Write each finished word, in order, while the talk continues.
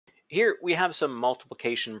Here we have some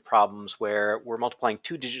multiplication problems where we're multiplying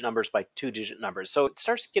two-digit numbers by two-digit numbers. So it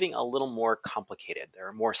starts getting a little more complicated. There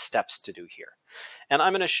are more steps to do here. And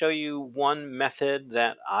I'm going to show you one method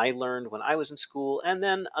that I learned when I was in school, and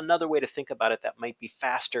then another way to think about it that might be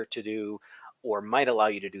faster to do or might allow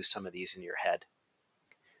you to do some of these in your head.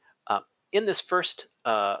 In this first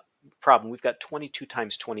problem, we've got 22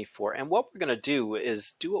 times 24. And what we're going to do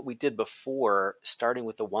is do what we did before, starting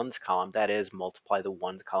with the ones column. That is, multiply the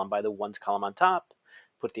ones column by the ones column on top,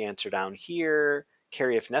 put the answer down here,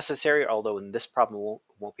 carry if necessary, although in this problem it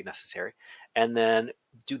won't be necessary, and then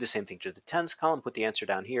do the same thing to the tens column, put the answer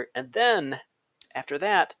down here, and then after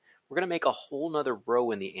that, we're going to make a whole nother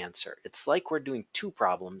row in the answer. It's like we're doing two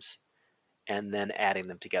problems and then adding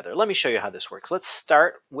them together. Let me show you how this works. Let's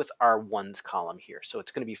start with our ones column here. So it's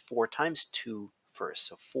going to be 4 times 2 first.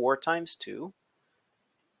 So 4 times 2,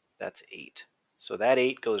 that's 8. So that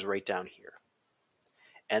 8 goes right down here.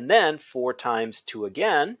 And then 4 times 2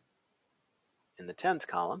 again in the tens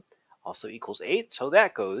column also equals 8. So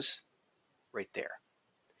that goes right there.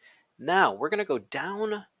 Now we're going to go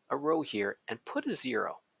down a row here and put a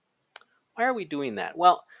 0. Why are we doing that?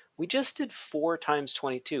 Well, we just did 4 times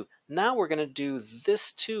 22. Now we're going to do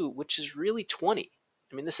this too, which is really 20.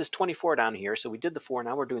 I mean, this is 24 down here, so we did the 4,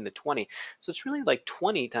 now we're doing the 20. So it's really like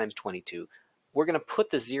 20 times 22. We're going to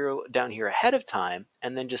put the 0 down here ahead of time,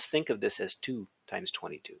 and then just think of this as 2 times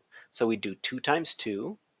 22. So we do 2 times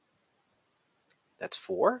 2, that's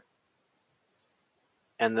 4.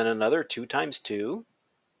 And then another 2 times 2,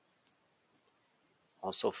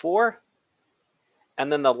 also 4.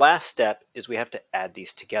 And then the last step is we have to add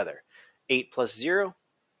these together. 8 plus 0,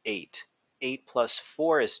 8. 8 plus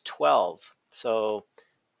 4 is 12. So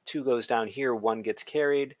 2 goes down here, 1 gets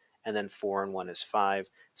carried, and then 4 and 1 is 5.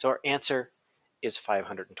 So our answer is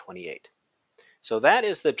 528. So that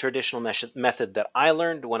is the traditional method that I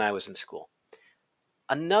learned when I was in school.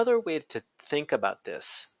 Another way to think about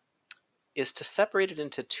this is to separate it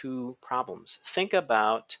into two problems. Think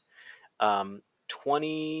about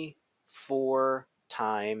 24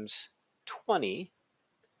 times 20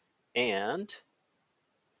 and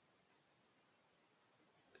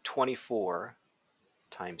 24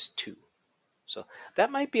 times 2. So that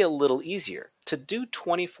might be a little easier. To do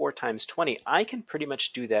 24 times 20, I can pretty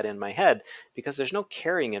much do that in my head because there's no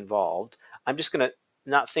carrying involved. I'm just going to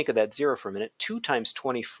not think of that 0 for a minute. 2 times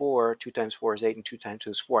 24, 2 times 4 is 8, and 2 times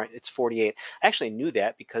 2 is 4. It's 48. I actually knew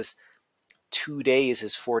that because 2 days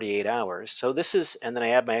is 48 hours. So this is, and then I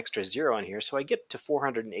add my extra 0 on here, so I get to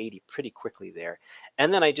 480 pretty quickly there.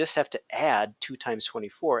 And then I just have to add 2 times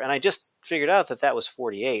 24, and I just figured out that that was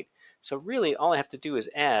 48. So really all I have to do is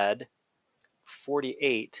add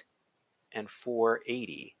 48 and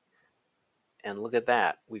 480. And look at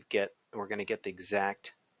that, we're going to get the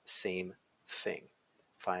exact same thing,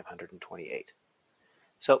 528.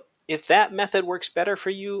 So if that method works better for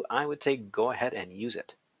you, I would say go ahead and use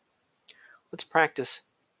it. Let's practice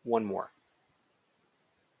one more.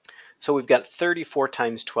 So we've got 34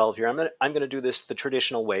 times 12 here. I'm going to do this the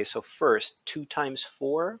traditional way. So first, 2 times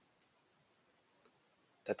 4,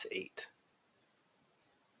 that's 8.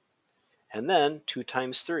 And then 2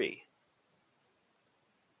 times 3,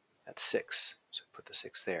 that's 6. So put the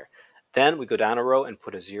 6 there. Then we go down a row and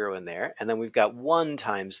put a 0 in there. And then we've got 1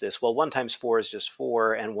 times this. Well, 1 times 4 is just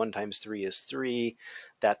 4, and 1 times 3 is 3.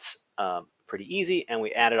 That's pretty easy, and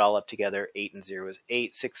we add it all up together. 8 and 0 is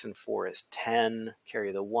 8, 6 and 4 is 10,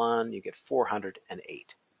 carry the 1, you get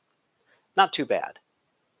 408. Not too bad.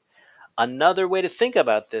 Another way to think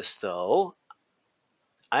about this, though,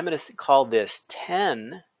 I'm going to call this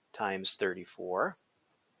 10 times 34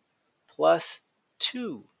 plus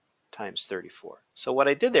 2 times 34. So what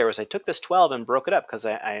I did there was I took this 12 and broke it up because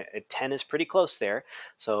 10 is pretty close there.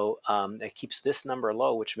 So it keeps this number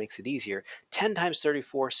low, which makes it easier. 10 times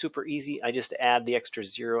 34, super easy. I just add the extra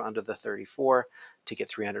 0 under the 34 to get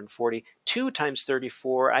 340. 2 times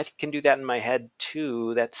 34, I can do that in my head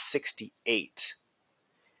too. That's 68.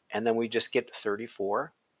 And then we just get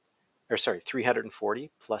 340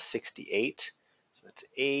 plus 68. So that's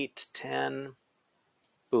 8, 10,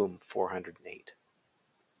 boom, 408.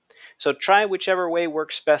 So try whichever way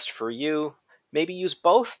works best for you. Maybe use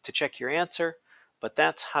both to check your answer, but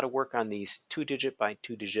that's how to work on these two-digit by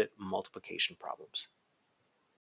two-digit multiplication problems.